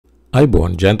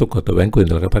අයිබෝන් ජයන්ත උක්වත්ත බැංකුවේ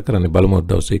ඉඳලා කතා කරන්නේ බලමු අද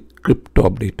දවසේ ක්‍රිප්ටෝ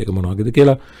අප්ඩේට් එක මොනවද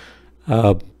කියලා.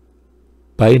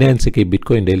 Binance එකේ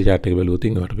Bitcoin daily chart එක බලුවොත්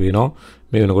ඔයාලට පේනවා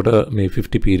මේ වෙනකොට මේ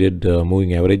 50 period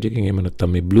moving average එකකින් එහෙම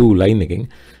නැත්නම් මේ blue line එකෙන්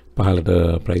පහළට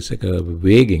price එක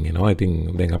වේගෙන් එනවා. ඉතින්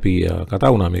දැන් අපි කතා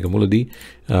වුණා මේක මුලදී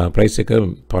price එක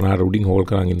 50 උඩින් hold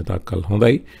කරන් ඉන්න තාක්කල්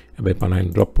හොඳයි. හැබැයි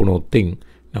 50 drop වුණොත්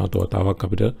නැවතාවක්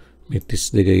අපිට මේ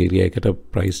 32 area එකට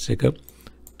price එක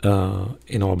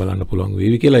එනවා බලන්න පුළුවන්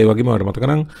වේවි කියලා. ඒ වගේම මට මතක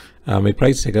නම් මේ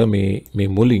price එක මේ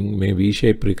මුලින් මේ V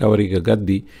shape recovery එක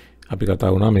ගද්දී අපි කතා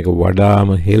වුණා මේක වඩාම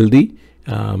healthy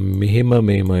මෙහෙම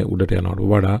උඩට යනවට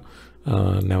වඩා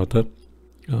නැවත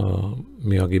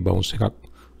මේ වගේ bounce එකක්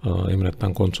එහෙම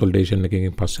නැත්නම් consolidation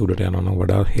එකකින් පස්සේ උඩට යනවා නම්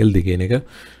වඩා healthy කියන එක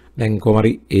දැන්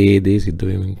කොහමරි ඒ දේ සිද්ධ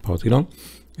වෙමින් පවතිනවා.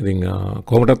 ඉතින්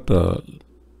කොහොමදත්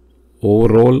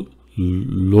overall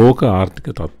ලෝක ආර්ථික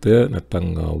තත්ත්වය නැත්නම්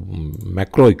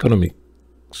මැක්‍රෝ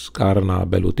ඉකොනොමික්ස් කාරණා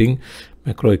බැලුවොතින්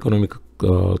මැක්‍රෝ ඉකොනොමික්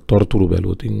තොරතුරු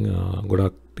බැලුවොතින්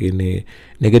ගොඩක් තියෙන්නේ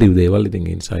නෙගටිව් දේවල්. ඉතින්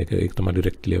ඒ නිසා ඒක තමයි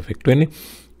ඩිරෙක්ට්ලි එෆෙක්ට් වෙන්නේ.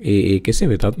 ඒ කෙසේ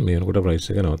වෙතත් මේ වෙනකොට ප්‍රයිස්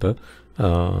එක නැවත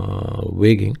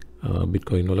වේගෙන්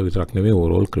බිට්කොයින් වල විතරක් නෙමෙයි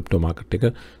ඕවරෝල් ක්‍රිප්ටෝ මාකට් එක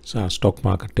සහ ස්ටොක්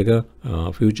මාකට් එක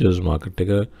ෆියුචර්ස් මාකට්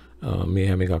එක මේ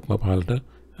හැම එකක්ම පහළට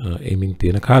එමින්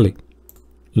තියෙන කාලේ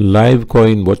live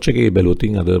coin watch එකේ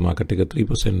බැලුවොතින් අද මාකට් එක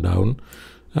 3% down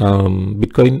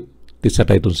bitcoin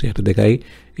 38362යි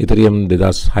ethereum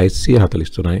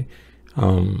 2643යි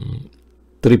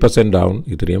 3% down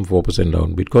ethereum 4% down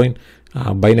bitcoin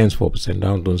binance 4%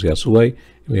 down 380යි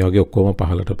මේ වගේ ඔක්කොම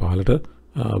පහළට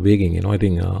වේගෙන් එනවා.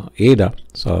 ඉතින් ADA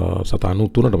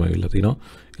 793ටම ඇවිල්ලා තිනවා.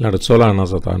 ඊළඟට solana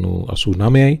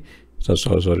 789යි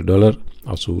sorry dollar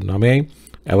 89යි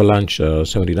Avalanche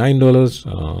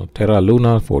 $79, Terra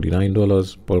Luna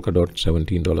 $49, Polkadot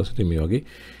 $17. ඉතින් මේ වගේ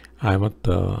ආයමත්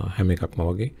හැම එකක්ම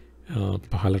වගේ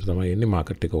පහළට තමයි එන්නේ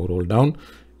මාකට් එක overall down.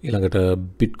 ඊළඟට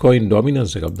Bitcoin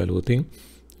dominance එකක් බැලුවොත්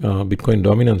Bitcoin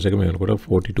dominance එක මේ වෙනකොට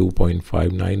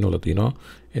 42.59 වල තියෙනවා.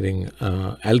 ඉතින්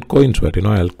altcoins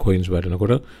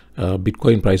වැටෙනකොට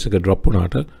Bitcoin price එක drop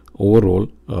වුණාට overall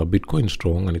Bitcoin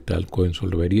strong අනිත් altcoins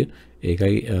වලට වැඩිය.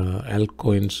 ඒකයි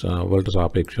altcoins වලට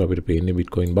සාපේක්ෂව අපිට පේන්නේ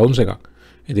Bitcoin bounce එකක්.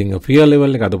 ඉතින් fear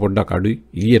level එක අද පොඩ්ඩක් අඩුයි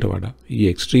ඊට වඩා. ඊයේ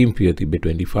extreme fear තිබ්බේ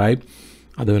 25.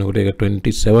 අද වෙනකොට ඒක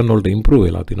 27 වලට improve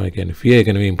වෙලා තිනවා. ඒ කියන්නේ fear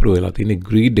එක නෙවෙයි improve වෙලා තියෙන්නේ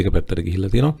greed එක පැත්තට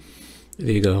ගිහිල්ලා තිනවා.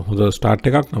 ඒක හොඳ start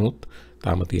එකක්. නමුත්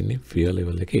තාම තියෙන්නේ fear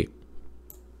level එකේ.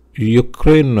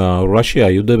 Ukraine Russia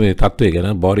යුද්ධයේ තත්ත්වය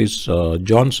ගැන Boris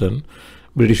Johnson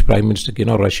British Prime Minister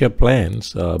කියනවා Russia plans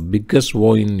biggest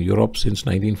war in Europe since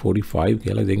 1945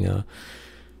 කියලා. ඉතින්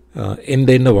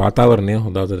එන්න වාතාවරණය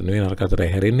හොඳ අතර නෙවෙයි නරක අතර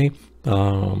හැරෙන්නේ.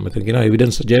 මෙතන කියනවා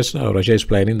evidence suggests Russia is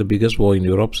planning the biggest war in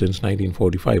Europe since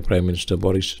 1945, Prime Minister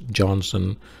Boris Johnson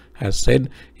has said.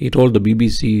 He told the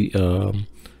BBC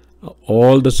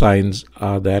all the signs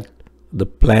are that the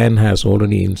plan has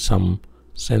already in some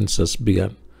senses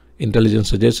begun. Intelligence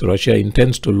suggests Russia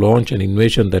intends to launch an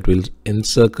invasion that will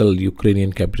encircle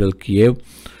Ukrainian capital Kiev.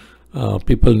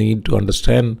 People need to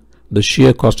understand the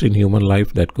sheer cost in human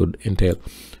life that could entail.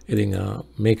 ඉතින්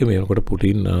මේක මේකට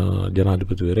Putin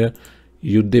ජනාධිපතිවරයා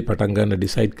යුද්ධේ පටන් ගන්න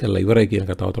decide කරලා ඉවරයි කියන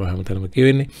කතාව තමයි හැමතැනම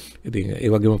කියවෙන්නේ. ඉතින් ඒ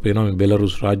වගේම පේනවා මේ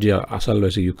බෙලරුස් රාජ්‍ය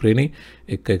අසල්වැසි යුක්‍රේනයේ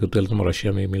එක්ක එකතු වෙලා තමයි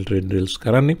රෂ්‍යා මේ මිලිටරි ඩ්‍රිල්ස්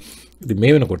කරන්නේ. ඉතින්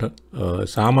මේ වෙනකොට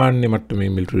සාමාන්‍ය මට්ටමේ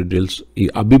මිලිටරි ඩ්‍රිල්ස්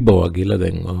අභිබවා ගිහලා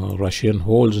දැන් Russian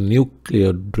holds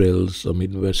nuclear drills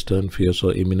amid western fears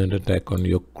of imminent attack on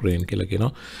Ukraine කියලා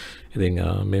කියනවා. ඉතින්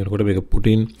මේ වෙනකොට මේක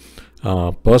පුටින්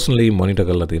personally monitor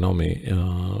කරලා තිනවා මේ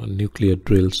nuclear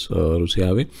drills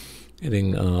රුසියාවේ. ඉතින්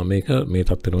මේක මේ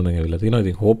තත්ත්වෙට උනන් ඇවිල්ලා තිනවා.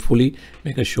 ඉතින් hopefully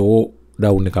මේක show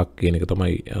down එකක් කියන එක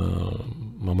තමයි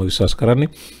මම විශ්වාස කරන්නේ.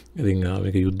 ඉතින්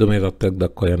මේක යුද්ධමය තත්ත්වයක්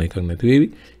දක්වා යන එකක් නැති වේවි.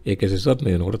 ඒක කෙසේවත්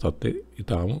මේ වෙනකොට තත්ත්වය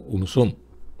ඉතාම උණුසුම්.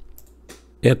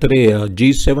 ඒ අතරේ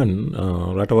G7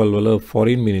 රටවල් වල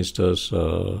foreign ministers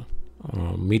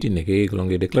meeting එකේ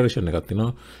ඒගොල්ලන්ගේ declaration එකක්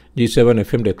තියෙනවා. G7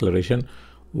 FM declaration.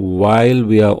 While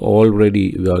we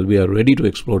are ready to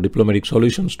explore diplomatic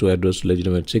solutions to address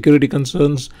legitimate security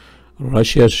concerns,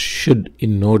 Russia should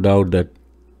in no doubt that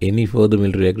any further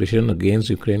military aggression against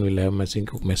Ukraine will have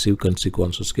massive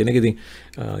consequences. කෙනෙක් ඉතින්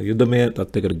යුද්ධමය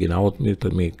තත්ත්වයකට ගෙනාවොත්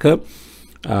මේක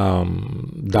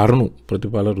දරුණු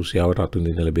ප්‍රතිඵල රුසියාවට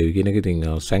අත්විඳින්න ලැබෙවි කියන එක. ඉතින්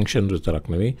sanctions විතරක්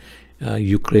නෙවෙයි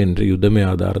යුක්‍රේන්ට යුද්ධමය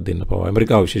ආධාර දෙන්න පවා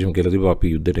ඇමරිකාව විශේෂම කියලා තිබ්බා අපි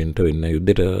යුද්ධයට එන්න වෙන්නේ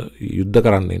යුද්ධ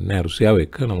කරන්න එන්නේ නැහැ රුසියාව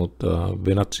එක්ක. නමුත්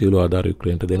වෙනත් සියලු ආධාර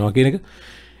යුක්‍රේන්ට දෙනවා කියන එක.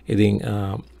 ඉතින්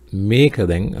මේක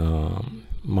දැන්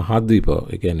මහද්වීප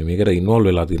ඒ කියන්නේ මේකට ඉන්වෝල්ව්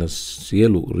වෙලා තියෙන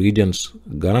සියලු රීජන්ස්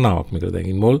ගණනාවක් මේකට දැන්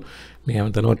ඉන්වෝල්ව් මේ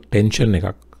හැමතැනම ටෙන්ෂන්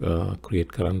එකක්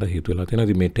ක්‍රියේට් කරන්න හේතු වෙලා තියෙනවා.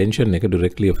 ඉතින් මේ ටෙන්ෂන් එක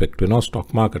ඩිරෙක්ට්ලි එෆෙක්ට් වෙනවා ස්ටොක්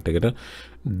මාකට් එකට,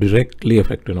 ඩිරෙක්ට්ලි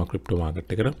එෆෙක්ට් වෙනවා ක්‍රිප්ටෝ මාකට්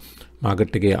එකට.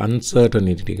 මාකට් එකේ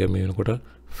අන්සර්ටනිටි ටික මේ වෙනකොට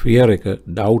ෆියර් එක,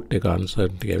 ඩවුට් එක,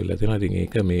 අන්සර්ටනිටි එක ඇවිල්ලා තියෙනවා. ඉතින්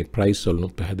ඒක මේ ප්‍රයිස්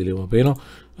වලුත් පැහැදිලිවම පේනවා.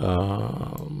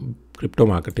 ක්‍රිප්ටෝ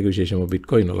මාකට් එක විශේෂයෙන්ම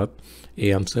බිට්කොයින් වලත්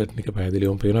ඒ අන්සර්ටනිටි එක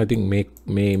පැහැදිලිවම පේනවා. ඉතින්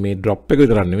මේ ඩ්‍රොප් එක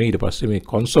විතරක් නෙමෙයි ඊට පස්සේ මේ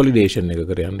කොන්සොලිඩේෂන්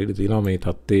එකකට යන්න ඉඩ තියෙනවා. මේ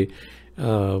තත්ත්වේ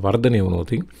වර්ධනය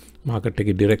වුණොත් මාකට්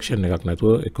එකේ ඩිරෙක්ෂන් එකක්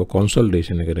නැතුව එක්ක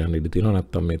කොන්සොලිඩේෂන් එකට යන්න ඉඩ තියෙනවා.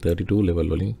 නැත්නම් මේ 32 ලෙවල්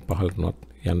වලින් පහළටවත්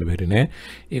යන්න බැරි නෑ.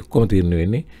 ඒ ඔක්කොම තීරණය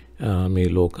වෙන්නේ මේ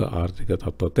ලෝක ආර්ථික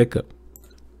තත්ත්වත් එක්ක.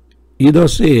 ඊට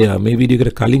පස්සේ මේ වීඩියෝ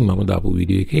එකට කලින් මම දාපු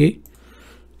වීඩියෝ එකේ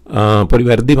පොඩි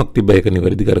වැරදීමක් තිබ්බ. ඒක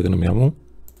නිවැරදි කරගෙන යමු.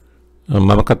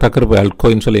 මම කතා කරපු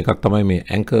altcoins වල එකක් තමයි මේ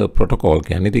anchor protocol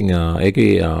කියන්නේ. ඉතින්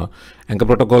ඒකේ anchor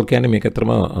protocol කියන්නේ මේක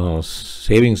අතරම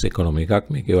savings economy එකක්.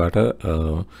 මේකේ වාට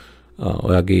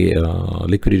ඔයාගේ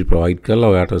liquidity provide කරලා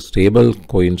ඔයාට stable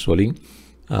coins වලින්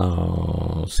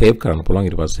save කරන්න පුළුවන්.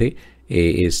 ඊට පස්සේ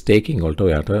ඒ staking වලට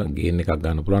ඔයාට gain එකක්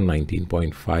ගන්න පුළුවන්.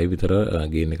 19.5 විතර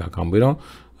gain එකක් හම්බ වෙනවා.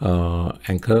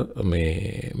 anchor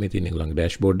මේ තියෙන ඒගොල්ලන්ගේ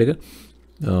dashboard එක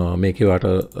මේකේ වාට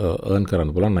earn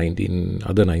කරන්න පුළුවන්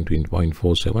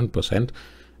 19.47%.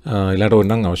 ඊළඟට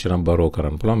ඕනනම් අවශ්‍ය නම් borrow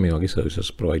කරන්න පුළුවන් මේ වගේ services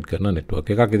provide කරන network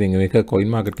එකක්. ඉතින් මේක coin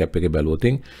market cap එකේ බැලුවොත්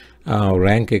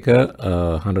rank එක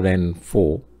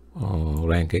 104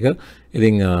 rank එක.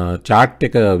 ඉතින් chart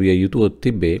එක විය යුතුව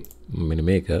තිබ්බේ මෙන්න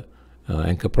මේක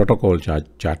anchor protocol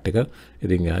chart එක.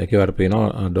 ඉතින් ඒකේ වාට පේනවා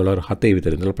 $7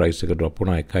 විතර ඉඳලා price එක drop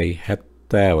වුණා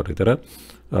 1.70 විතර.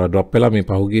 ඩ්‍රොප් වෙලා මේ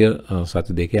පහුගිය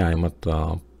සති දෙකේ ආයමත්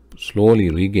ස්ලෝලි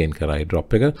රීගේන් කරා ඒ ඩ්‍රොප්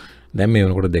එක. දැන් මේ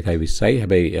වෙනකොට 2.20යි.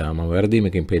 හැබැයි මම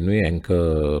වැරදීමකින් පෙන්නුවේ anchor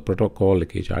protocol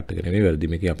එකේ chart එක නෙමෙයි.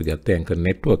 වැරදීමකින් අපි ගත්තේ anchor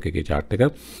network එකේ chart එක.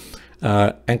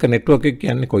 anchor network එක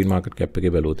කියන්නේ coin market cap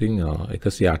එකේ බැලුවොත්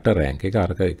 108 rank එක,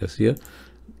 අරක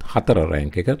 104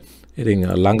 rank එක. ඉතින්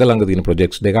ළඟ තියෙන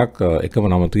projects දෙකක් එකම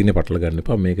නම තියෙන්නේ පටල ගන්න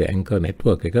එපා. මේක anchor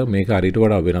network එක. මේක හරියට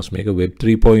වඩා වෙනස්. මේක web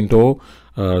 3.0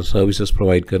 services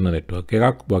provide කරන network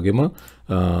එකක්. වගේම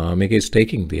මේකේ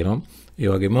staking තියෙනවා. ඒ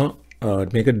වගේම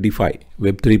මේක DeFi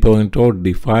web 3.0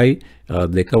 DeFi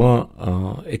දෙකම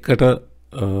එකට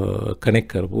connect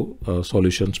කරපු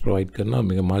solutions provide කරන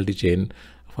මේක multi chain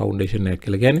foundation එකක්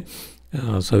කියලා කියන්නේ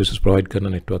services provide කරන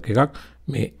network එකක්.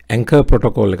 මේ anchor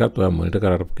protocol එකත් ඔයා මොනිටර්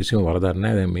කරලා කිසිම වරදක්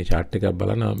නැහැ. දැන් මේ chart එකක්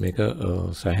බලන මේක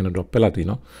සෑහෙන drop වෙලා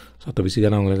තිනවා. 720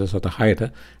 ගණන් වල 706ට.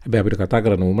 හැබැයි අපිට කතා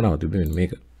කරන්න උවමනාව තිබෙන්නේ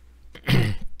මේක.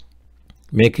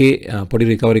 මේකේ පොඩි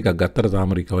recovery එකක් ගත්තට තාම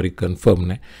recovery confirm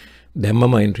නැහැ.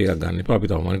 දැම්මම entry එකක් ගන්න එපා. අපි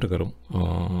තව මොනිටර් කරමු.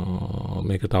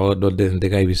 මේක තව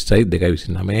 2.20යි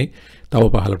 2.29යි. තව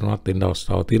 15ටවත් එන්න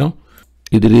අවස්ථාවක් තියෙනවා.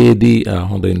 ඉදිරියේදී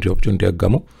හොඳ entry opportunity එකක්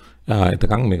ගමු.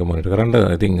 එතකන් මේක මොනිටර් කරන්න.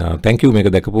 ඉතින් thank you මේක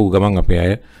දැකපු ගමන් අපේ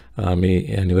අය මේ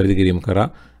නිවැරදි කිරීම කරා.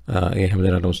 ඒ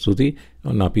හැමදෙනාටම ස්තුතියි.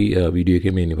 ඔන්න අපි වීඩියෝ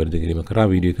එකේ මේ නිවැරදි කිරීම කරා.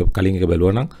 වීඩියෝ එක කලින් එක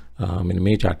බැලුවා නම් මෙන්න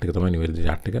මේ chart එක තමයි නිවැරදි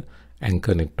chart එක.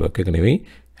 anchor network එක නෙවෙයි.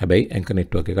 හැබැයි anchor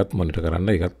network එකත් මොනිටර් කරන්න.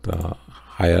 ඒකත්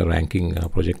higher ranking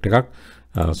project එකක්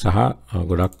සහ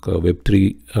ගොඩක් web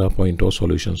 3.0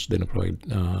 solutions දෙන provide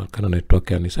කරන network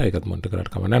එක නිසා ඒකත් මොනිටර්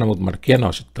කරලා කම නැහැ. නමුත් මට කියන්න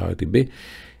අවශ්‍යතාවය තිබ්බේ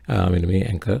මෙන්න මේ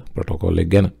anchor protocol එක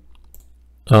ගැන.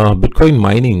 Bitcoin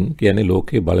mining කියන්නේ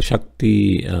ලෝකයේ බලශක්ති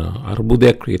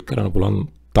අර්බුදයක් ක්‍රියේට් කරන්න පුළුවන්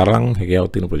තරම්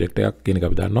හැකියාවක් තියෙන project එකක් කියන එක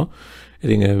අපි දන්නවා.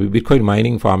 ඉතින් Bitcoin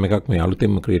mining farm එකක් මේ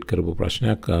අලුතෙන්ම ක්‍රියේට් කරපු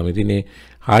ප්‍රශ්නයක්. මෙතිනේ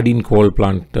Hardin coal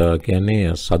plant කියන්නේ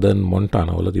southern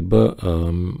Montana වල තිබ්බ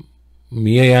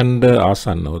මිය යන්න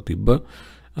ආසන්නව තිබ්බ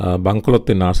බංකොලොත්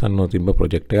වෙන ආසන්නව තිබ්බ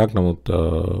project එකක්. නමුත්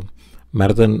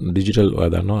Marathon Digital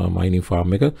ඔයා දන්නවා mining farm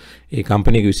එක. ඒ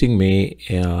company එක විසින්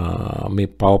මේ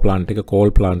power plant එක coal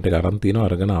plant එක අරන් තිනවා.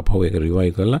 අරගෙන අපහුව එක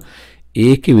revive කරලා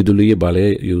ඒකේ විදුලිය බලය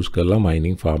use කරලා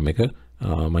mining farm එක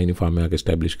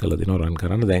establish කරලා දෙනවා run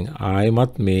කරන්න. දැන්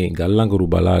ආයෙමත් මේ ගල්ලංගුරු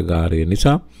බලාගාරය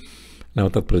නිසා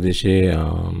නැවතත් ප්‍රදේශයේ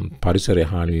පරිසරය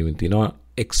හානි වීම තියෙනවා.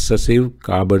 excessive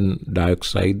carbon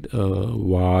dioxide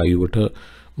වායුවට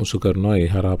මුසු කරනවා. ඒ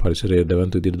හරහා පරිසරයේ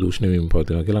දැවන්ත විදිහට දූෂණය වීම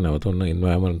පවතිනවා කියලා නැවත ඔන්න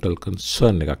environmental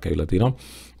concern එකක් ඇවිල්ලා තියෙනවා.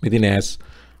 මෙතින් as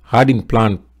Hardin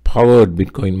plant powered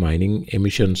Bitcoin mining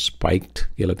emissions spiked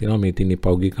කියලා තියෙනවා. මේ තින්නේ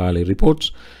පෞද්ගලික කාලේ reports.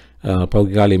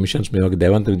 පෞද්ගලික කාලේ emissions මේ වගේ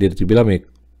දැවන්ත විදිහට තිබිලා මේ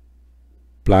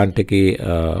plant එකේ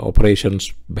operations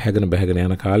බහගෙන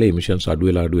යන කාලේ emissions අඩු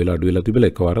වෙලා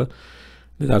තිබිලා එකවර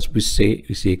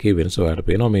 2021 වෙනස ඔයාලට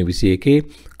පේනවා. මේ 21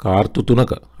 කාර්තු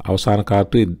 3ක අවසාන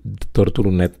කාර්තුවේ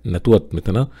තොරතුරු නැතුවත්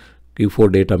මෙතන Q4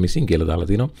 data missing කියලා දාලා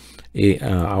තිනවා. ඒ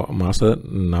මාස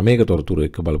 9ක තොරතුරු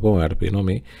එක්ක බලපුවම ඔයාලට පේනවා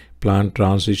මේ plant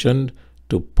transitioned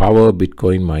to power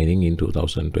Bitcoin mining in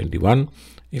 2021.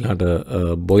 ඊළඟට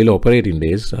boiler operating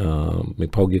days මේ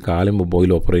පහුගිය කාලෙම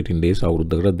boiler operating days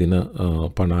අවුරුද්දකට දින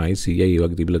 50යි 100යි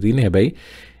වගේ තිබිලා තියෙනවා. හැබැයි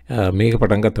මේක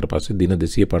පටන් ගත්තට පස්සේ දින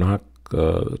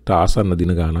 250ක් ආසන්න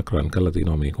දින ගානක් රන් කරලා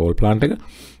තිනවා මේ coal plant එක.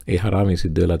 ඒ හරහා මේ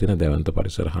සිද්ධ වෙලා තියෙන දැවන්ත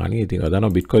පරිසර හානිය. ඉතින් අද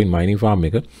දන්නවා Bitcoin mining farm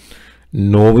එක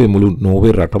මුළු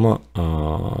නෝර්වේ රටම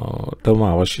තම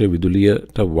අවශ්‍ය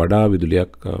විදුලියට වඩා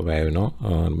විදුලියක් වැය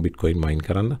වෙනවා Bitcoin mine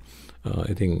කරන්න.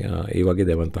 ඉතින් ඒ වගේ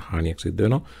දැවන්ත හානියක් සිද්ධ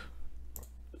වෙනවා.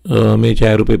 මේ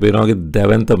ඡායාරූපේ පේනවා වගේ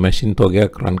දැවන්ත මැෂින්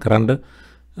තෝගයක් රන් කරන්න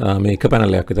මේ එක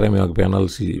පැනල් එකක් විතරයි. මේ වගේ පැනල්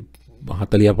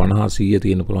 40 50 100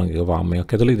 තියෙන පුළුවන් එක ෆාම්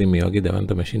එකක් ඇතුළේ. ඉතින් මේ වගේ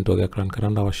දැවන්ත මැෂින් තෝගයක් රන්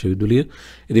කරන්න අවශ්‍ය විදුලිය.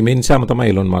 ඉතින් මේ නිසාම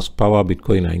තමයි Elon Musk පවා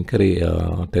Bitcoin අයින් කරේ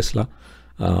Tesla.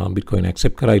 Bitcoin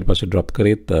accept කරා ඊට පස්සේ drop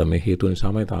කරේත් මේ හේතුව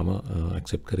නිසාමයි තාම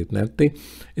accept කරෙත් නැත්තේ.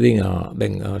 ඉතින්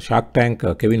දැන් Shark Tank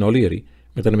Kevin O'Leary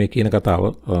මෙතන මේ කියන කතාව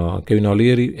Kevin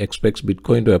O'Leary expects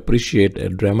Bitcoin to appreciate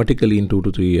dramatically in 2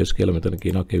 to 3 years කියලා මෙතන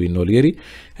කියනවා Kevin O'Leary.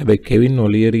 හැබැයි Kevin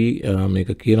O'Leary මේක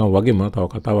කියනවා වගේම තව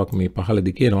කතාවක් මේ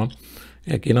පහළදී කියනවා.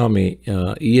 ඒ කියනවා මේ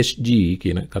ESG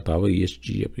කියන කතාව. ESG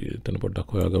අපි එතන පොඩ්ඩක්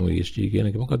හොයාගමු ESG කියන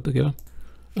එක මොකක්ද කියලා.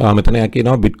 මෙතන යා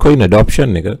කියනවා Bitcoin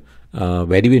adoption එක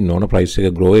වැඩි වෙන්න ඕන price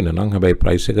එක grow වෙන්න නම්. හැබැයි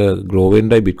price එක grow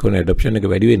වෙන්නයි Bitcoin adoption එක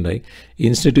වැඩි වෙන්නයි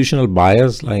institutional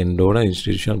buyers ලා එන්න ඕන.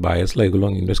 institutional buyers ලා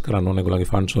ඒගොල්ලෝ invest කරන්න ඕන. ඒගොල්ලෝගේ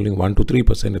funds වලින් 1 to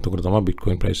 3% එතකොට තමයි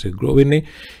Bitcoin price එක grow වෙන්නේ.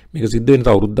 මේක සිද්ධ වෙන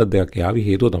අවුරුද්දක් දෙකක් යාවි.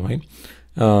 හේතුව තමයි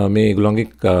මේ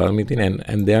ඒගොල්ලෝගේ මිතින්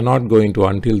and they are not going to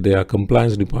until their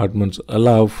compliance departments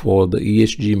allow for the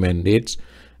ESG mandates.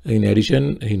 In addition,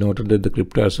 he noted that the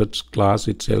crypto assets class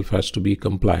itself has to be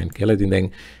compliant. කියලා ඉතින් දැන්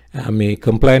මේ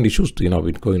compliant issues තියෙනවා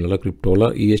Bitcoin වල crypto වල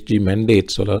ESG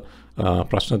mandates වල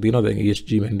ප්‍රශ්න තියෙනවා. දැන්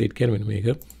ESG mandate කියන්නේ මෙන්න මේක.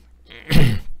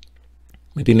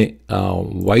 මෙතන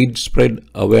widespread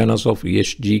awareness of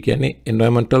ESG කියන්නේ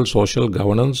environmental social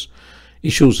governance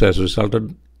issues has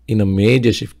resulted in a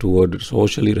major shift toward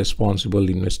socially responsible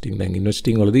investing. දැන්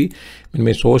investing වලදී මෙන්න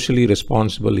මේ socially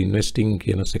responsible investing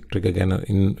කියන sector එක ගැන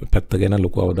පැත්ත ගැන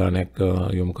ලොකු අවධානයක්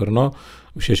යොමු කරනවා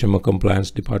විශේෂයෙන්ම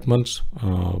compliance departments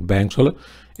banks වල.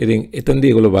 ඉතින්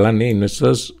එතනදී ඒගොල්ලෝ බලන්නේ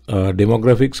investors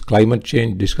demographics, climate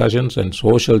change discussions and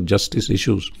social justice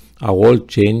issues are all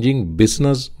changing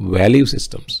business value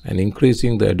systems and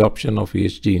increasing the adoption of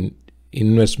ESG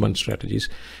investment strategies.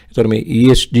 So මේ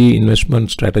ESG investment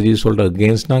strategies වලට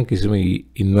against නම් කිසිම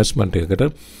investment එකකට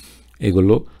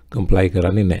ඒගොල්ලෝ comply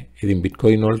කරන්නේ නැහැ. ඉතින්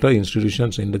Bitcoin වලට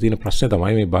institutions එන්න තියෙන ප්‍රශ්නේ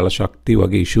තමයි මේ බල ශක්තිය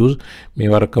වගේ issues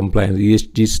මේවර compliance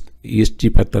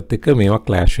ESG පැත්තත් එක්ක මේවා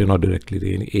clash වෙනවා directly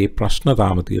තියෙන. ඒ ප්‍රශ්න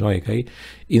තාම තියෙනවා. ඒකයි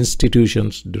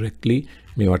institutions directly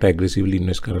මේවට aggressively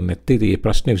invest කරන්නේ නැත්තේ. ඉතින් මේ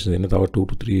ප්‍රශ්නේ විසඳෙන්න තව 2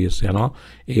 to 3 years යනවා.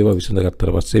 ඒව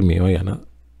විසඳගත්තට පස්සේ මේවා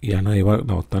යන ඒවා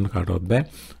නවත්තන්න කාටවත් බෑ.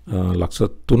 ලක්ෂ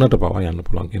 3ට පවා යන්න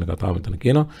පුළුවන් කියන කතාව මෙතන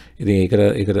කියනවා. ඉතින්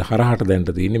ඒකට හරහාට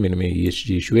දැන්ට තියෙන්නේ මෙන්න මේ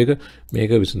ESG issue එක.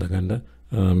 මේක විසඳගන්න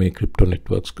මේ crypto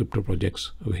networks, crypto projects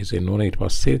වෙහෙසෙන්න ඕන. ඊට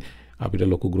පස්සේ අපිට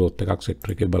ලොකු growth එකක්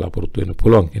sector එකේ බලාපොරොත්තු වෙන්න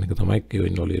පුළුවන් කියන එක තමයි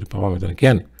Kevin O'Leary පවා මෙතන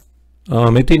කියන්නේ.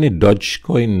 මෙතන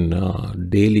Dogecoin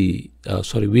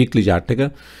weekly chart එක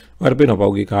වරපේන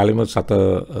පෞගේ කාලෙම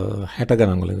 60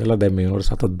 ගණන් වල ඉඳලා දැන් මේ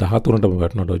වෙනකොට 13ටම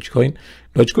වටනවා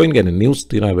Dogecoin ගැන news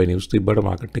තියෙනවා. හැබැයි news තිබ්බට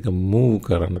market එක move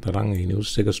කරන්න තරම් ඒ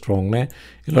news එක strong නෑ.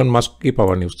 Elon Musk ගේ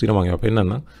power news තියෙනවා. මම ඒවා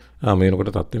පෙන්නන්නම්. මේ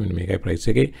වෙනකොට තත්ත්වය මෙන්න මේකයි price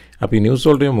එකේ. අපි news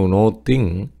වලට යමු. nothing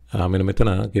මෙන්න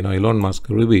මෙතන කියනවා Elon Musk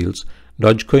reveals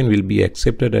Dogecoin will be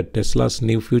accepted at Tesla's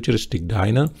new futuristic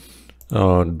diner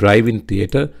drive-in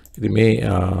theater. ඉතින් මේ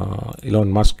Elon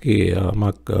Musk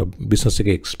business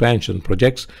එකේ expansion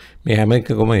projects මේ හැම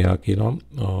එකකම යා කියනවා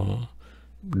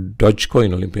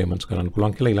Dogecoin වලින් payments කරන්න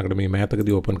පුළුවන් කියලා. ඊළඟට මේ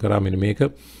මෑතකදී open කරා මෙන්න මේක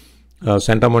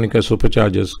Santa Monica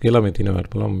Superchargers කියලා මේ තියෙනවා.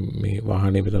 පුළුවන් මේ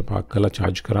වාහනේ මෙතන පාක් කරලා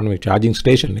charge කරන්න මේ charging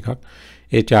station එකක්.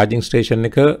 ඒ charging station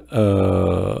එක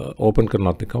open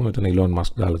කරනවත් එකම මෙතන Elon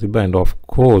Musk දාලා තිබ්බා. And of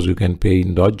course you can pay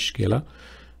in Doge කියලා.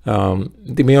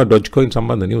 ඉතින් මේවා Dogecoin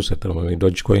සම්බන්ධ news ඇත්තටම මේ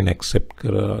Dogecoin accept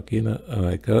කරා කියන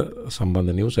එක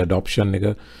සම්බන්ධ news, adoption එක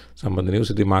සම්බන්ධ news.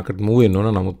 ඉතින් market move වෙන්න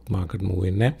ඕන. නමුත් market move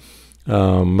වෙන්නේ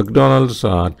නැහැ. McDonald's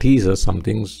teases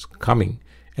something's coming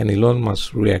and Elon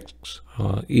Musk reacts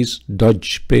is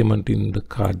Doge payment in the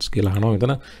cards කියලා අහනවා.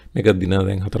 මෙතන මේක දින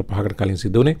දැන් 4-5කට කලින්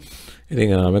සිද්ධ වුණේ. ඉතින්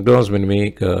McDonald's මෙන්න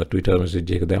මේක Twitter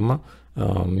message එක දැම්මා.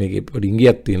 මේකේ පොඩි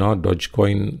ඉංගියක් තියෙනවා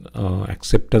Dogecoin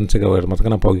acceptance එක. ඔයාලට මතක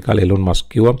නම් පහුගිය කාලේ Elon Musk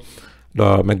කිව්වා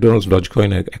McDonald's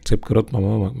Dogecoin accept කරොත් මම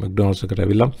McDonald's එකට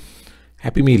ඇවිල්ලා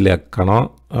happy meal එකක් කනවා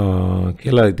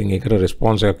කියලා. ඉතින් ඒකට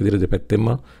response එකක් විදිහට දෙපැත්තෙම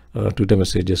Twitter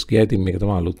messages ගියා. ඉතින් මේක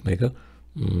තමයි අලුත්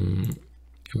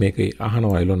මේක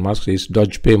අහනවා Elon Musk is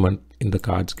Doge payment in the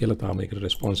cards කියලා. තාම ඒකට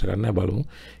response එකක් නැහැ. බලමු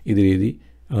ඉදිරියේදී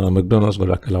McDonald's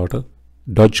ගොඩක් කලාවට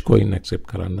Dogecoin accept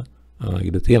කරන්න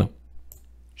ඉඩ තියෙනවා.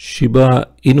 Shiba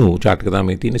Inu chart එක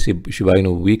තමයි තියෙන්නේ. Shiba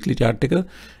Inu weekly chart එක.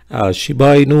 Shiba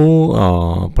Inu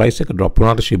price එක drop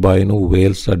වුණාට Shiba Inu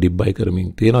whales dip buy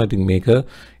කරමින් තියෙනවා. ඉතින් මේක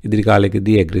ඉදිරි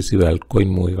කාලයකදී aggressive altcoin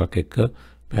move එකක් එක්ක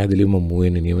පැහැදිලිවම move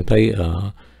වෙන්න නියමිතයි.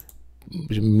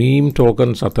 meme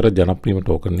tokens අතර ජනප්‍රියම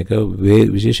token එක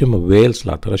විශේෂයෙන්ම whales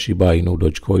අතර Shiba Inu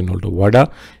Dogecoin වලට වඩා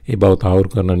ඒ බව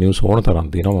තහවුරු කරන news ඕන තරම්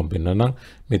තියෙනවා. මම පෙන්නන්නම්.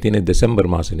 මේ තියෙන්නේ දෙසැම්බර්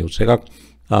මාසේ news එකක්.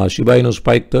 Shiba Inu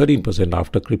spiked 13%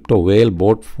 after crypto whale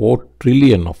bought 4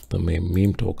 trillion of the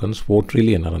meme tokens. 4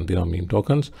 trillion අරන් තියෙනවා meme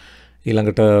tokens.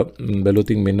 ඊළඟට බැලුවොත්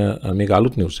මෙන්න මේක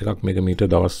අලුත් news එකක්. මේක මීට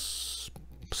දවස්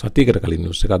සතියකට කලින්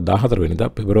news එකක් 14 වෙනිදා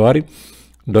පෙබරවාරි.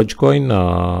 Dogecoin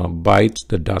bites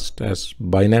the dust as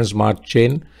Binance Smart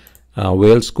Chain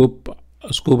whale scoop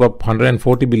up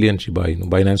 140 billion Shiba Inu.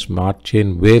 Binance Smart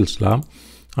Chain whales la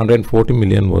 140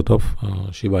 million worth of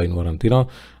Shiba Inu aran තියෙනවා.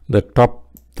 The top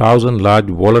 1,000 large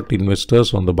wallet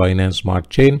investors on the Binance Smart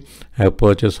Chain have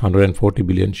purchased 140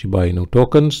 billion Shiba Inu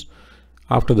tokens.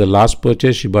 After the last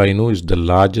purchase, Shiba Inu is the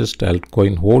largest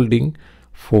altcoin holding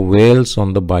for whales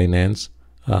on the Binance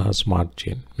Smart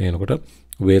Chain. මේනකොට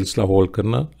whales ලා hold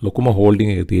කරන ලොකුම holding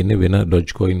එක තියෙන්නේ වෙන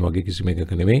Dogecoin වගේ කිසිම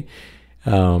එකක නෙමෙයි.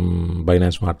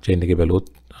 Binance Smart Chain එකේ බැලුවොත්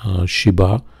Shiba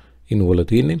Inu වල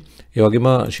තියෙන්නේ. ඒ වගේම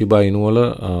Shiba Inu වල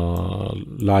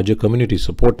larger community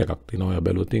support එකක් තියෙනවා. ඔය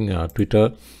බැලුවොත් Twitter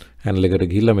handle එකට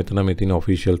ගිහිල්ලා මෙතන මේ තියෙන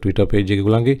official Twitter page එක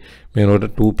ගුලන්ගේ මේනොට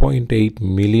 2.8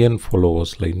 million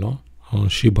followers ලා ඉන්නවා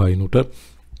Shiba Inuට.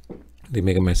 ඉතින්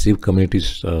මේක massive community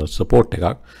support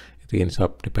එකක්. ඉතින් ඒ නිසා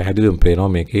අපිට පැහැදිලිවම පේනවා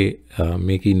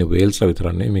මේකේ ඉන්න whales ලා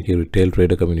විතරක් නෙවෙයි මේකේ retail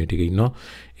trader community එක ඉන්නවා.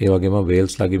 ඒ වගේම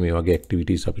whales ලාගේ මේ වගේ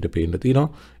activities අපිට පේන්න තියෙනවා.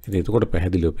 ඉතින් එතකොට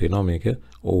පැහැදිලිව පේනවා මේක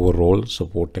overall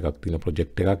support එකක් තියෙන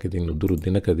project එකක්. ඉතින් උදුරු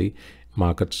දිනකදී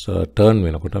markets turn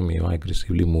වෙනකොට මේවා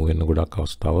aggressively move වෙන්න ගොඩක්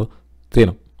අවස්ථාව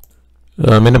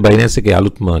තියෙනවා. මෙන්න Binance එකේ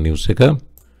අලුත්ම news එක.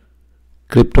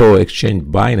 Crypto exchange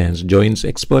Binance joins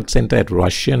expert center at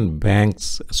Russian Banks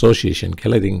Association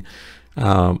කියලා. ඉතින්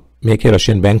මේකේ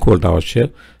Russian bank වලට අවශ්‍ය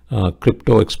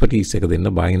crypto expertise එක දෙන්න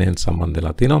Binance සම්බන්ධ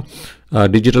වෙලා තිනවා.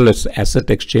 Digital asset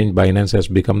exchange Binance has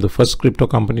become the first crypto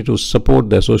company to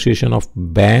support the Association of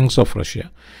Banks of Russia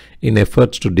in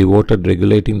efforts to devoted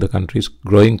regulating the country's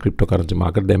growing cryptocurrency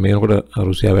market. දැන් මේනකොට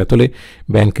රුසියාව ඇතුලේ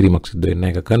බෑන් කිරීමක් සිදු වෙන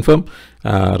එක confirm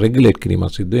regulate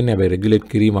කිරීමක් සිදු වෙන්නේ. හැබැයි regulate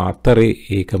කිරීම අතරේ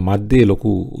ඒක මැද්දේ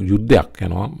ලොකු යුද්ධයක්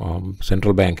යනවා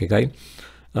central bank එකයි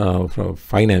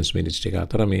finance ministry එක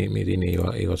අතර මේ දින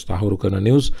ඒව ස්ථාවර කරන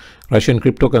news. Russian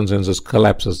crypto consensus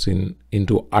collapses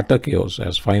into utter chaos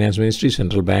as finance ministry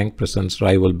central bank presents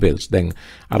rival bills. දැන්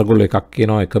අරගොල්ලෝ එකක්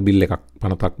කියනවා එක bill එකක්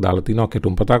පනතක් දාලා තිනවා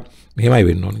කෙටුම්පතක් මෙහෙමයි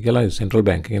වෙන්න ඕනේ කියලා central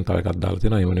bank එකෙන් තව එකක් දාලා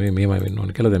තිනවා එහෙම නෙමෙයි මෙහෙමයි වෙන්න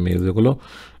ඕනේ කියලා. දැන් මේ දෙකලෝ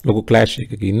ලොකු clash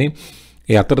එකක ඉන්නේ.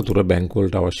 ඒ අතරතුර බැංකු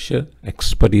වලට අවශ්‍ය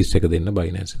එක්ස්පර්ටිස් එක දෙන්න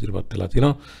Binance ඉදිරිපත් වෙලා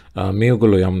තිනවා.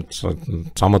 මේගොල්ලෝ යම්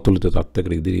සමතුලිත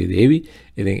තත්ත්වයකට ඉදිරියේදී එවි.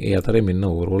 ඉතින් ඒ අතරේ මෙන්න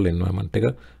overall environment එක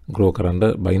grow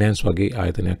කරන්න Binance වගේ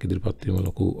ආයතනයක් ඉදිරිපත් වීම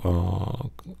ලොකු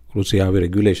රුසියාවේ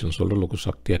regulations වලට ලොකු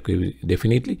ශක්තියක් වෙවි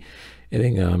definitely.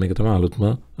 ඉතින් මේක තමයි අලුත්ම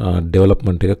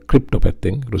development එක crypto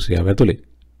පැත්තෙන් රුසියාව ඇතුලේ.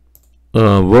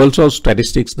 World of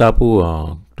Statistics දාපු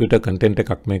Twitter content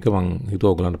එකක් මේක මම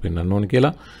හිතුවා ඔයගලන්ට පෙන්නන්න ඕනේ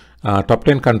කියලා. Top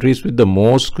 10 countries with the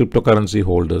most cryptocurrency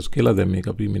holders කියලා දැන් මේක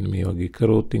අපි මෙන්න මේ වගේ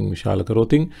කරෝතින් විශාල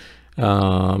කරෝතින්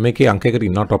මේකේ අංකයකට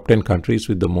ඉන්නවා top 10 countries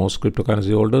with the most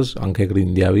cryptocurrency holders. අංකයකට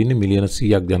ඉන්දියාවේ ඉන්නේ මිලියන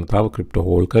 100ක් ජනතාව crypto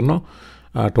hold කරනවා.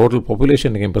 total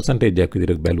population එකෙන් percentage එකක්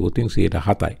විදිහට බැලුවොත්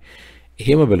 7%යි.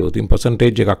 එහෙම බැලුවොත්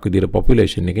percentage එකක් විදිහට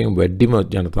population එකෙන් වැඩිම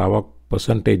ජනතාවක්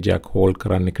percentage එකක් hold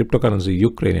කරන්නේ cryptocurrency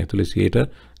යුක්‍රේනය ඇතුලේ 100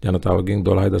 ජනතාවගෙන්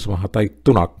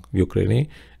 12.73ක් යුක්‍රේනයේ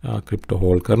crypto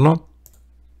hold කරනවා.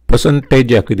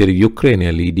 percentage එකක් විදිහට යුක්‍රේනය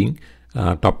leading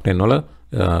top 10 වල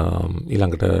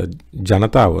ඊළඟට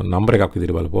ජනතාව number එකක්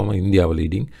විදිහට බලපුවම ඉන්දියාව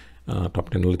leading top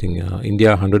 10 වල ඉතින්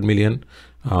India 100 million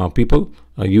people,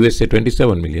 USA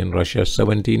 27 million, Russia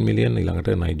 17 million,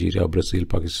 ඊළඟට Nigeria, Brazil,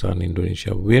 Pakistan,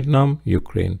 Indonesia, Vietnam,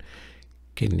 Ukraine,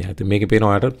 Kenya. ඉතින් මේකේ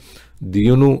පේනවාට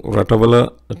දියුණු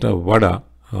රටවලට වඩා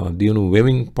දියුණු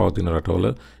වෙමින් පවතින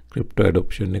රටවල crypto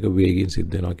adoption එක වේගින්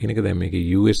සිද්ධ වෙනවා කියන එක. දැන් මේකේ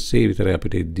USA විතරයි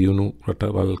අපිට දියුණු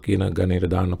රටවල් කියන ගණයට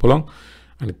දාන්න පුළුවන්.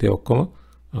 අනිත් ඒ ඔක්කොම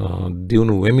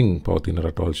දියුණු වෙමින් පවතින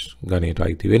රටවල් ගණයට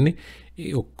අයිති වෙන්නේ.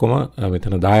 ඒ ඔක්කොම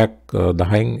මෙතන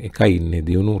 10න් එකයි ඉන්නේ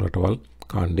දියුණු රටවල්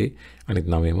කාණ්ඩේ. අනිත්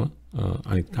 9ම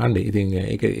අනිත් කාණ්ඩේ. ඉතින්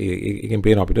ඒකෙන්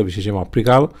පේන අපිට විශේෂයෙන්ම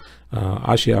අප්‍රිකාව,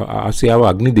 ආසියාව,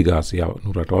 අග්නිදිග ආසියාව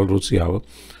රටවල්, රුසියාව,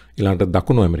 ඊළඟට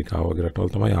දකුණු ඇමරිකාව වගේ රටවල්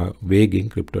තමයි වේගින්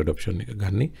crypto adoption එක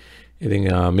ගන්නෙ. ඉතින්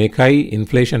මේකයි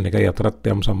ඉන්ෆ්ලේෂන් එකයි අතරත්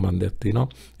යම් සම්බන්ධයක් තියෙනවා.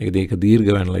 ඒක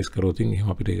දීර්ඝව ඇනලයිස් කරොත් එහෙනම්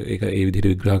අපිට ඒක ඒ විදිහට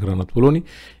විග්‍රහ කරන්නත් පුළුවනි.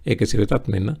 ඒක සිරතත්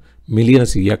මෙන්න මිලියන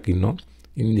 100ක් ඉන්නවා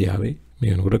ඉන්දියාවේ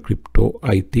මේ වෙනකොට ක්‍රිප්ටෝ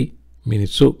අයිති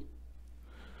මිනිස්සු.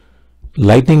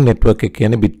 Lightning network එක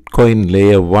කියන්නේ Bitcoin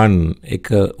layer 1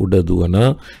 එක උඩ දුවන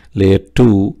layer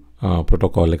 2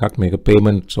 protocol එකක්. මේක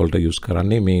payments වලට use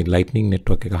කරන්නේ මේ Lightning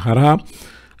network එක හරහා.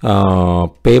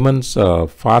 Payments,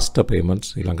 faster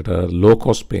payments, ඊළඟට low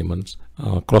cost payments,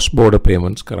 cross border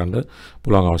payments කරන්න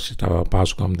පුළුවන් අවශ්‍යතාව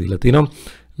පහසුකම් දීලා තිනවා.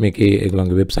 මේකේ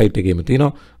ඒගොල්ලන්ගේ වෙබ්සයිට් එකේම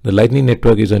තියෙනවා. The Lightning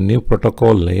network is a new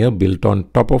protocol layer built on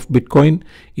top of Bitcoin.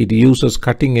 It uses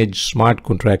cutting edge smart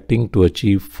contracting to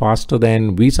achieve faster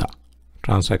than Visa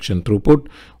transaction throughput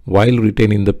while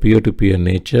retaining the peer-to-peer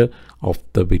nature of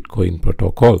the Bitcoin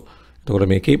protocol. එතකොට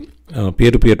මේකේ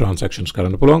peer-to-peer transactions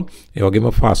කරන්න පුළුවන්. ඒ වගේම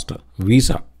faster.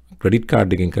 Visa credit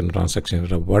card එකකින් කරන transaction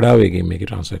එකට වඩා වේගයෙන් මේකේ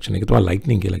transaction එක තමයි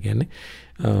Lightning කියලා කියන්නේ.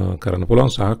 කරන්න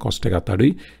පුළුවන් සහ cost එකත්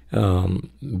අඩුයි.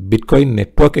 Bitcoin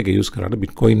network එක use කරාට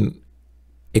Bitcoin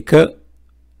එක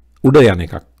උඩ යන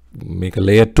එකක්. මේක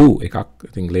layer 2 එකක්.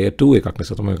 ඉතින් layer 2 එකක්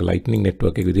නිසා තමයි මේක Lightning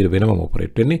network එක විදිහට වෙනම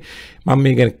ඔපරේට් වෙන්නේ. මම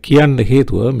මේක කියන්න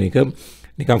හේතුව මේක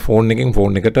නිකන් ෆෝන් එකෙන්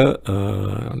ෆෝන් එකට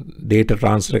data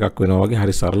transfer එකක් වෙනවා වගේ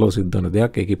හරි සරලව සිද්ධ වෙන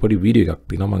දෙයක්. ඒකේ පොඩි වීඩියෝ එකක්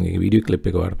තියෙනවා. මම ඒ වීඩියෝ ක්ලිප්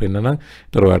එක ඔයාලට පෙන්නනම්.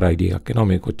 ඒතර ඔයාලට idea එකක් එනවා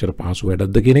මේ කොච්චර පහසු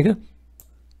වැඩක්ද කියන එක.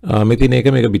 මෙතින්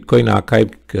මේක Bitcoin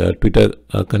archive Twitter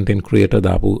content creator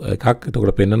දාපු එකක්.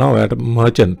 එතකොට පෙන්නනවා ඔයාලට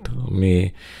merchant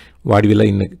මේ වාඩි වෙලා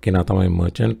ඉන්න කෙනා තමයි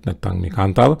merchant නැත්නම් මේ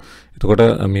කාන්තාව. එතකොට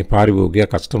මේ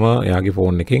පාරිභෝගිකයා customer එයාගේ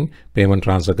ෆෝන් එකෙන් payment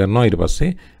transfer කරනවා. ඊට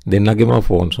පස්සේ දෙන්නගෙම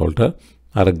phones වලට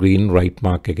අර green right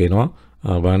mark එක එනවා.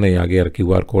 බලන්න එයාගේ අර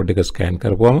QR code එක scan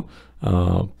කරපුවම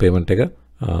payment එක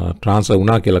transfer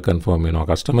වුණා කියලා confirm වෙනවා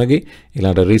customer ගේ.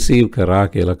 ඊළඟට receive කරා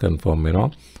කියලා confirm වෙනවා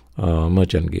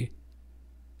merchant ගේ.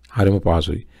 හරිම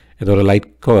පහසුයි.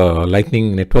 එතකොට Lightning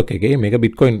network එකේ මේක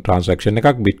Bitcoin transaction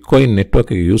එකක්. Bitcoin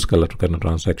network එක use කරලා කරන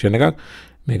transaction එකක්.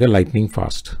 මේක Lightning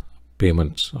fast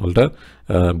payments වලට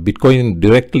Bitcoin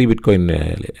directly Bitcoin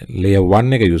layer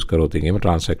 1 එක use කරොත් එහෙම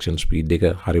transaction speed එක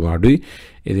හරිම අඩුයි.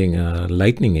 ඉතින්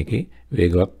Lightning එකේ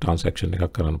වේගවත් transaction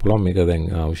එකක් කරන්න පුළුවන්. මේක දැන්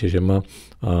විශේෂයෙන්ම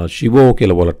Shiba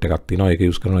කියලා wallet එකක් තියෙනවා. ඒක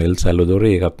use කරනවා El Salvador.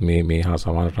 ඒකත් මේ හා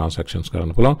සමාන transactions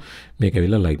කරන්න පුළුවන්. මේක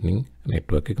ඇවිල්ලා Lightning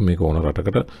network එක මේක ඕන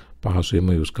රටකට පහසුවෙන්ම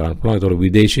use කරන්න පුළුවන්. ඒතකොට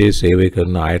විදේශයේ සේවය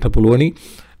කරන අයට පුළුවනි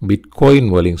Bitcoin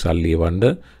වලින් සල්ලි එවන්න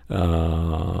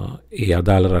ඒ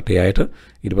අදාළ රටේ අයට.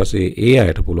 ඊට පස්සේ ඒ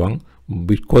අයට පුළුවන්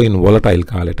Bitcoin volatile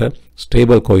කාලෙට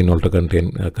stable coin වලට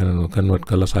convert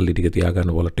කරලා සල්ලි ටික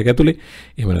තියාගන්න wallet එක ඇතුලේ.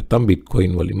 එහෙම නැත්නම්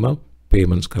Bitcoin වලින්ම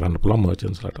payments කරන්න පුළුවන්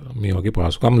merchants ලට. මේ වගේ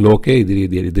පහසුකම් ලෝකයේ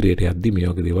ඉදිරියට යද්දී මේ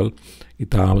වගේ දේවල්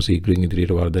ඉතාම ශීඝ්‍රයෙන්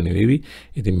ඉදිරියට වර්ධනය වෙවි.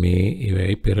 ඉතින් මේ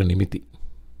ඒවයි පෙර නිමිති.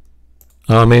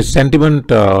 මේ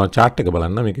sentiment chart එක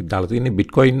බලන්න. මේක දාලා තියෙන්නේ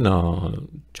Bitcoin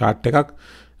chart එකක්.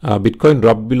 Bitcoin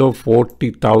dropped below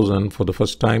 40,000 for the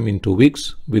first time in 2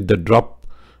 weeks with the drop.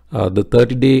 The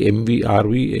 30-day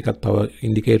MVRV එකත් තව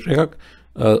indicator එකක්.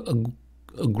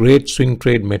 A great swing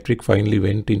trade metric finally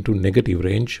went into negative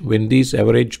range. When these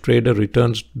average trader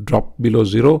returns drop below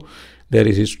zero, there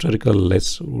is historical less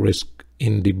risk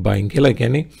in deep buying. කියලා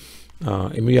කියන්නේ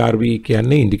MVRV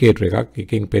කියන්නේ indicator එකක්.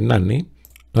 එකකින් පෙන්නන්නේ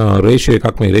ratio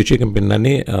එකක්. මේ ratio එකෙන්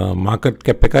පෙන්නන්නේ market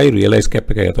cap එකයි realized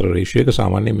cap එකයි අතර ratio එක.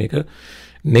 සාමාන්‍යයෙන් මේක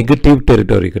negative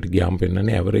territory එකට ගියාම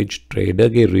පෙන්නන්නේ average trader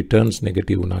ගේ returns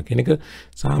negative වුණා කියන එක.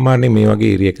 සාමාන්‍යයෙන් මේ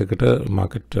වගේ area එකකට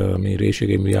market මේ ratio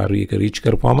එකේ MVRV එක reach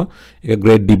කරපුවම ඒක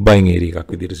great deep buying area එකක්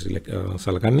විදිහට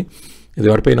සලකන්නේ.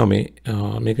 ඒකට පේනවා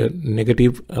මේක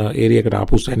negative area එකට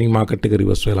ආපු selling market එක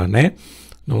reverse වෙලා නැහැ.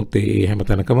 නමුත් ඒ හැම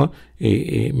තැනකම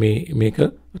මේක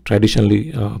traditionally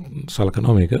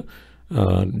සලකනවා මේක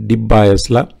deep buyers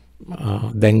ලා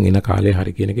දැන් එන කාලේ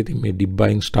හරි කියන එක. ඉතින් මේ deep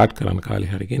buying start කරන කාලේ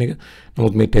හරි කියන එක.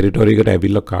 නමුත් මේ territory එකට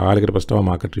ඇවිල්ලා කාලයකට පස්සේ තමයි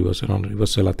market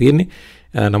reverse වෙලා තියෙන්නේ.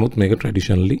 නමුත් මේක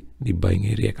traditionally deep buying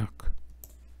area එකක්.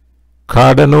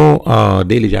 Cardano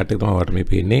daily chart එක තමයි වට මේ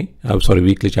පේන්නේ.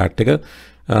 weekly chart එක.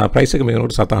 price එක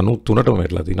මේකට 793ටම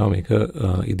වැටලා තිනවා. මේක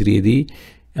ඉදිරියේදී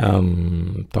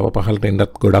තව පහළට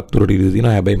එන්නත් ගොඩක් දුරට ඉඳී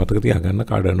තිනවා. හැබැයි මතක තියාගන්න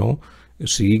Cardano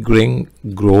සීග්‍රෙන්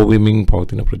growing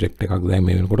පවතින project එකක්. දැන්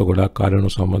මේ වෙනකොට ගොඩක් Cardano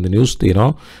සම්බන්ධ news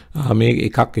තියෙනවා. මේ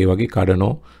එකක් ඒ වගේ Cardano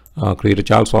creator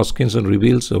Charles Hoskinson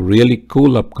reveals a really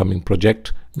cool upcoming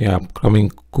project. මේ upcoming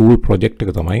cool project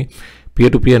එක තමයි peer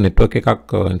to peer network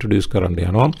එකක් introduce කරන්න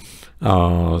යනවා.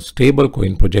 stable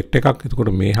coin project එකක්.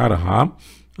 එතකොට මේ හරහා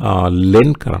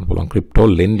lend කරන්න පුළුවන් crypto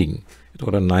lending.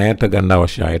 එතකොට ණයට ගන්න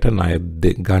අවශ්‍ය අයට ණය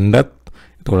ගන්නත්,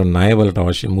 එතකොට ණය වලට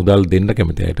අවශ්‍ය මුදල් දෙන්න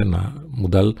කැමති අයට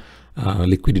මුදල්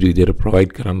liquidity විදියට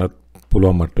provide කරන්නත්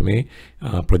පුළුවන් මට්ටමේ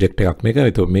project එකක් මේක.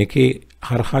 ඒතකොට මේකේ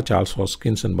හරහා Charles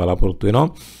Hoskinson බලාපොරොත්තු වෙනවා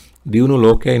දියුණු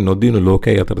ලෝකයයි නොදියුණු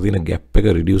ලෝකයයි අතර තියෙන gap එක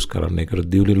reduce කරන්න. ඒකට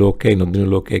දියුණු ලෝකයයි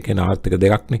නොදියුණු ලෝකයයි කියන ආර්ථික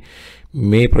දෙකක්නේ.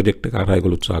 මේ project එක හරහා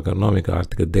ඒගොල්ලෝ උත්සාහ කරනවා මේක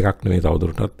ආර්ථික දෙකක් නෙවෙයි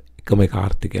තවදුරටත් එකම එක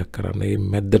ආර්ථිකයක් කරන්න. මේ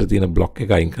මැද්දට තියෙන බ්ලොක්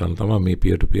එක අයින් කරන්න තමයි මේ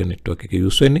peer to peer network එක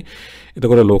යූස් වෙන්නේ.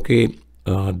 එතකොට ලෝකේ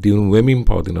දියුණු වෙමින්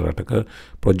පවතින රටක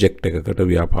ප්‍රොජෙක්ට් එකකට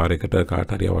ව්‍යාපාරයකට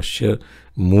කාට හරි අවශ්‍ය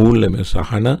මූල්‍යමය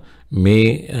සහන මේ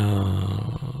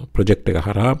ප්‍රොජෙක්ට් එක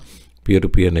හරහා peer to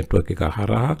peer network එක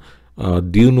හරහා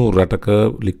දියුණු රටක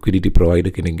liquidity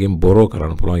provider කෙනෙක්ගෙන් borrow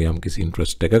කරන්න පුළුවන් යම් කිසි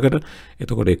interest එකකට.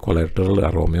 එතකොට ඒ collateral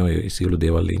අරෝමය ඒ සියලු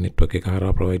දේවල් මේ network එක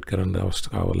හරහා provide කරන්න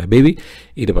අවස්ථාව ලැබෙවි.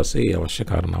 ඊට පස්සේ ඒ අවශ්‍ය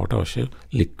කාරණාවට අවශ්‍ය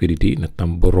liquidity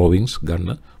නැත්නම් borrowings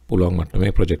ගන්න පුළුවන්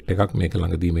මට්ටමේ project එකක් මේක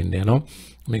ළඟදී මෙන්න යනවා.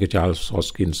 මේක Charles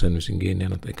Hoskinson විසින් ගෙන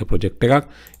යන එක project එකක්.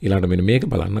 ඊළඟට මෙන්න මේක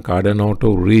බලන්න Cardano to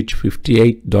reach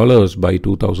 $58 by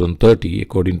 2030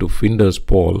 according to Finder's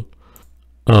poll.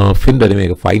 Finder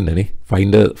make a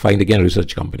Finder again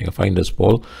research company, a Finder's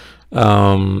poll.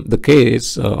 The case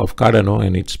of Cardano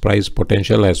and its price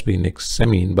potential has been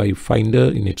examined by Finder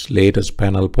in its latest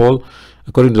panel poll.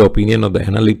 According to the opinion of the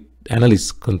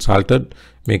analysts consulted,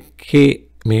 may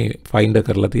Finder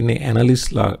karla tine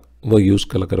analysts la wo use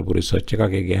kala karapu research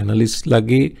ekake analysts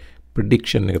lage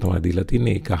prediction එක තමයි දීලා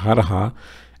තින්නේ. ඒක හරහා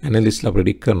analysts ලා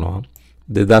predict කරනවා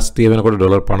 2030 වෙනකොට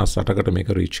 $58කට මේක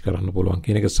රීච් කරන්න පුළුවන්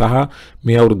කියන එක සහ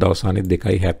මේ අවුරුදු අවසානයේ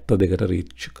 2.72ට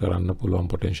රීච් කරන්න පුළුවන්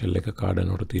පොටෙන්ෂල් එක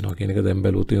කාඩනෝට තියෙනවා කියන එක දැන්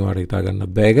බැලුවොත් ඒවට හිතා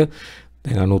ගන්න බෑ. ඒක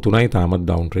දැන් 93යි තාමත්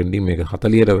ඩවුන් ට්‍රෙන්ඩින් මේක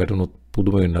 40ට වැටුණොත්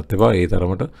පුදුම වෙන්නත් එපා. ඒ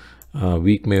තරමට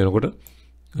වීක් මේ වෙනකොට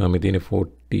මේ තියෙන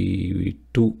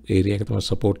 42 ඒරියා එක තමයි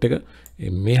සපෝට් එක.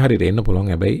 මේ හරියට එන්න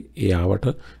පුළුවන්. හැබැයි ඒ ආවට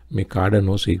මේ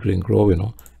කාඩනෝ සීක්‍රෙන් ග්‍රෝ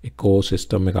වෙනවා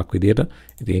ecosystem එකක් විදියට.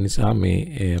 ඒ නිසා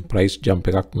මේ price jump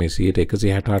එකක් මේ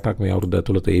 168ක් මේ අවුරුද්ද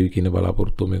ඇතුළත ඒවි කියන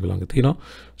බලාපොරොත්තුව මේගොල්ලන්ගේ තියෙනවා.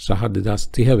 සහ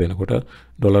 2030 වෙනකොට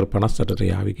 $58ට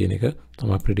යාවි කියන එක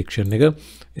තමයි prediction එක.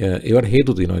 ඒවට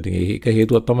හේතු තියෙනවා. ඉතින් ඒක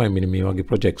හේතුවක් තමයි මෙන්න මේ වගේ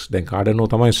projects. දැන් Cardano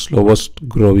තමයි slowest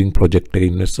growing project එක.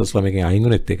 investors ලා මේකෙන් අයින්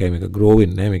වුණෙත් එකයි මේක grow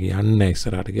වෙන්නේ නැහැ. මේක යන්නේ නැහැ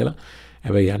ඉස්සරහට කියලා.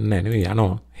 හැබැයි යන්නේ නැහැ නෙවෙයි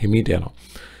යනවා. හිමීට යනවා.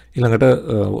 ඊළඟට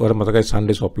ඔයාලා මතකයි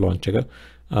Sunday swap launch එක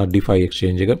DeFi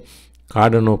exchange එක.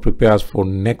 Cardano prepares for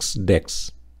next DEX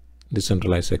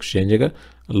decentralized exchange එක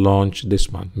launch this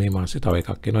month. මේ මාසේ තව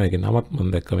එකක් එනවා. ඒකේ නමත් මම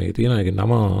දැක්ක මේකේ තියෙනවා. ඒකේ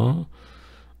නම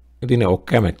ඉතින්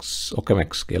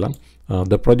OKMX කියලා.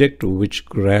 The project which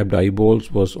grabbed eyeballs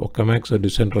was OKMX, a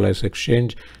decentralized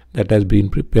exchange that has been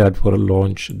prepared for a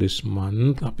launch this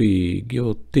month. අපි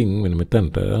ගියොත් මෙන්න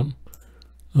මෙතනට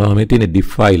මේ තියෙන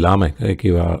DeFi ලාම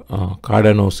එකේවා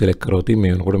Cardano select කරොත්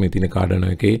මේ වෙනකොට මේ තියෙන Cardano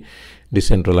එකේ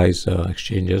decentralized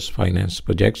exchanges, finance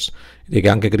projects. ඒක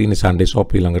අංක කරන්නේ Sunday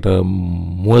swap ඊළඟට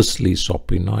mostly swap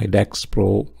ඉන්නවා. DEX Pro,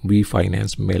 V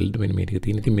Finance, MELD මෙන්න මේ ටික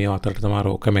තියෙන. ඉතින් මේවා අතරට තමයි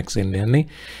OKMX එන්නේ යන්නේ.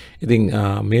 ඉතින්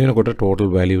මේ වෙනකොට total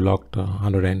value locked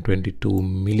 122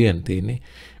 million තියෙන්නේ.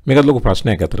 මේකත් ලොකු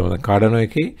ප්‍රශ්නයක් අතරම. දැන් Cardano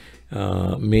එකේ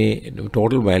මේ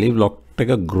total value locked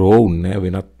එක grow නැහැ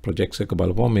වෙනත් projects එක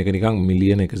බලපුවම මේක නිකන්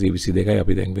million 122යි.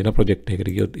 අපි දැන් වෙන project එකකට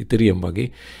ගියොත් Ethereum වගේ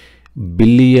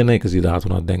බිලියන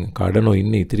 113ක් දැන් Cardano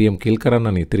ඉන්නේ Ethereum kill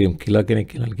කරන්නනේ. Ethereum killer කෙනෙක්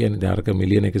කියලා කියන්නේ දායක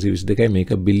මිලියන 122යි මේක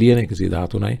බිලියන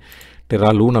 113යි. Terra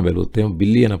Luna බැලුවොත් එහම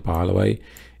බිලියන 15යි.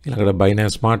 ඊළඟට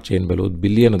Binance Smart Chain බැලුවොත්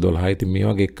බිලියන 12යි. ඉතින් මේ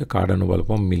වගේ එක Cardano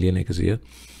බලපුවම මිලියන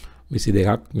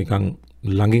 122ක් නිකන්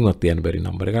ළඟින්වත් තියන්න බැරි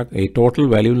නම්බර එකක්. ඒ total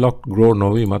value lock grow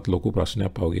නොවීමත් ලොකු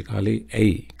ප්‍රශ්නයක් පහුගිය කාලේ.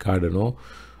 ඇයි Cardano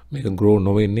මේක grow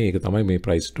නොවෙන්නේ? ඒක තමයි මේ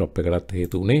price drop එකකට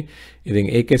හේතු උනේ. ඉතින්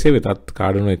ඒ කෙසේ වෙතත්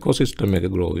Cardano ecosystem එක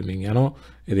grow වෙමින් යනවා.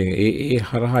 ඉතින් ඒ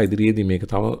හරහා ඉදිරියේදී මේක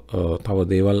තව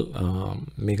දේවල්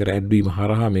මේකට add වීම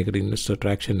හරහා මේකට investor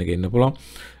traction එක එන්න පුළුවන්.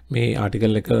 මේ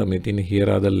article එක මේ තියෙන here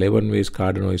are the 11 ways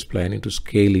Cardano is planning to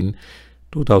scale in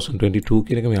 2022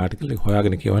 කියන එක මේ article එක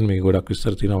හොයාගෙන කියවන්න. මේක ගොඩක්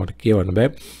විස්තර තියෙනවා මට කියවන්න බෑ.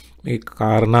 මේ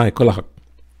කාරණා 11ක්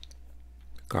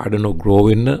Cardano grow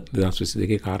වෙන්න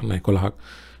 2022 කාරණා 11ක්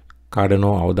Cardano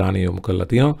අවධානය යොමු කරලා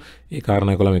තියෙනවා. ඒ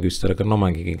කාරණා 11 මේක විස්තර කරනවා. මම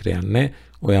එකකින් යන්නේ.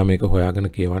 ඔයා මේක හොයාගෙන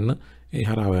කියවන්න. ඒ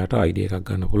හරහා ඔයාට idea එකක්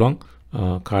ගන්න පුළුවන්.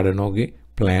 Cardano ගේ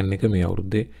plan එක මේ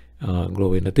අවුරුද්දේ grow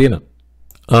වෙන්න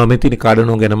තියෙනවා. මේ තියෙන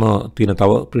Cardano ගැනම තියෙන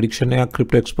තව prediction එකක්.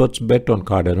 Crypto experts bet on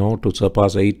Cardano to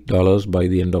surpass $8 by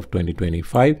the end of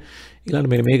 2025. ඊළඟ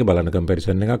මේක බලන්න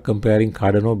comparison එකක් comparing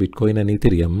Cardano, Bitcoin and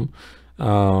Ethereum.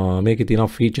 මේකේ තියෙන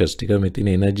features ටික මේ තියෙන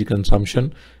energy consumption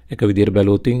එක විදිහට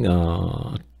බැලුවොත්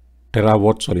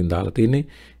terawatts වලින් දාලා තියෙන්නේ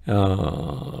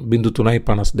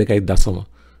 0.352.0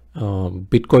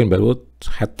 Bitcoin බැලුවොත්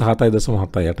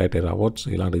 77.78 terawatts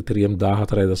ඊළඟ Ethereum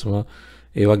 14.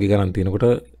 ඒ වගේ ගණන් තියෙනකොට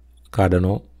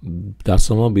Cardano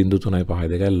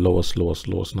 0.352 lowest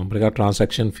number එක.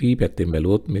 transaction fee පැත්තෙන්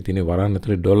බැලුවොත් මේ තියෙන වරන්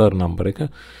ඇතුලේ dollar number එක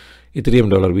Ethereum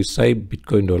 $20යි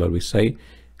Bitcoin $20යි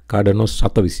Cardano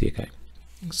 721යි.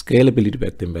 scalability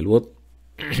පැත්තෙන් බැලුවොත්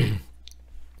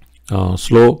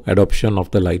slow adoption of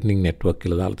the lightning network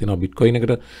කියලා දාලා තියෙනවා. Bitcoin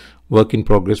එකට work in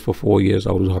progress for 4 years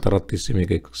අවුරුදු 4ක් තිස්සේ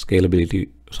මේක scalability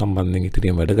සම්බන්ධයෙන්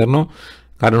Ethereum වැඩ කරනවා.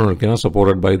 Cardano වල කියනවා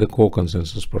supported by the core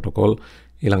consensus protocol.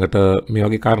 ඊළඟට මේ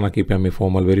වගේ කාරණා කීපයක් මේ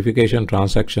formal verification,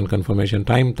 transaction confirmation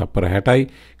time තප්පර 60යි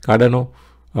Cardano,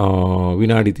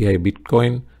 විනාඩි 30යි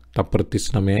Bitcoin, තප්පර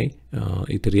 39යි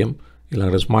Ethereum.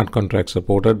 ඊළඟට smart contract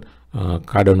supported,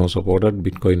 Cardano supported,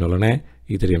 Bitcoin වල නැහැ,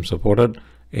 Ethereum supported.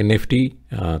 NFT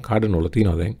Cardano වල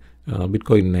තියෙනවා දැන්,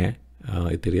 Bitcoin නැහැ,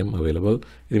 Ethereum available.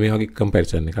 ඉතින් මේ වගේ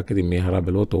comparison එකක්. ඉතින් මේ හරහා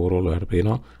බැලුවොත් overall ඔයාලට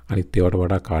පේනවා අනිත් ඒවාට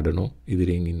වඩා Cardano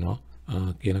ඉදිරියෙන් ඉන්නවා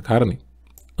කියන කාරණේ.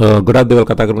 ගොඩක් දේවල්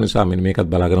කතා කරපු නිසා මෙන්න මේකත්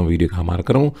බලාගෙන වීඩියෝ එක හමාර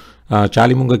කරමු.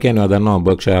 චාලි මුංග කියන්නේ ඔයා දන්නවා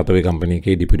Berkshire Hathaway company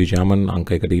එකේ deputy chairman අංක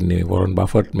 1ට ඉන්නේ Warren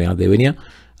Buffett, මෙයා දෙවෙනියා.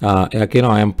 එයා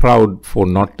කියනවා I am proud for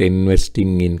not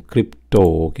investing in crypto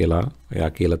කියලා එයා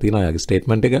කියලා තියෙනවා එයාගේ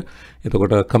statement එක.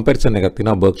 එතකොට comparison එකක්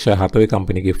තියෙනවා Berkshire Hathaway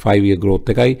company එකේ 5 year growth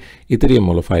එකයි Ethereum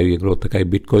වල 5 year growth එකයි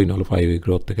Bitcoin වල 5 year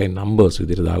growth එකයි numbers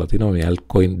විදිහට දාලා තිනවා. මේ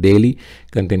altcoin daily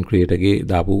content creator ගේ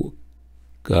දාපු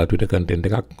Twitter content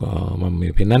එකක් මම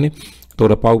මේ පෙන්නන්නේ.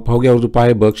 එතකොට පහුගිය අවුරුදු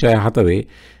 5 Berkshire Hathaway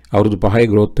අවුරුදු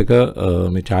 5 growth එක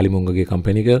මේ චාලි මුංගගේ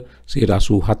company එක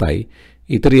 87යි.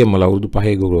 Ethereum වල අවුරුදු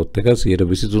 5 growth එක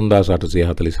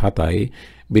 23847යි.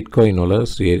 Bitcoin වල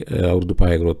අවුරුදු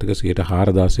 5 growth එක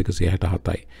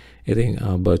 4167යි. ඉතින්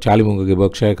චාලි මුංගගේ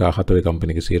Berkshire Hathaway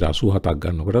company එක 87ක්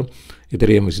ගන්නකොට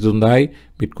Ethereum 23000යි,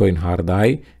 Bitcoin 4000යි.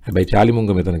 හැබැයි චාලි මුංග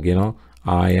මෙතන කියනවා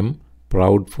I am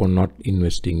proud for not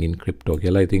investing in crypto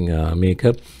කියලා. ඉතින් මේක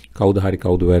කවුද හරි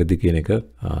කවුද වැරදි කියන එක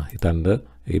හිතන්න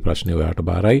ඒ ප්‍රශ්නේ ඔයාට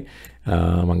බාරයි.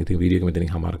 මම ඉතින් වීඩියෝ එක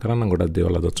මෙතනින් හමාර කරන්නම්. ගොඩක්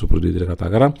දේවල් අද සුපුරුදු විදිහට කතා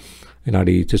කරා.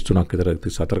 විනාඩි 33ක් විතර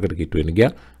 34කට කිට්ටු වෙන්න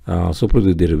ගියා. සුපුරුදු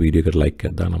විදිහට වීඩියෝ එකට ලයික්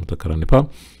එකක් දාන්න අමතක කරන්න එපා.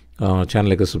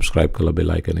 channel එක subscribe කරලා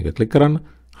bell icon එක click කරන්න.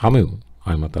 හැමෝම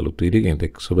ආයෙමත් අලුත් වීඩියෝ එකකින්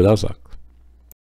එක්ක සුබ දවසක්.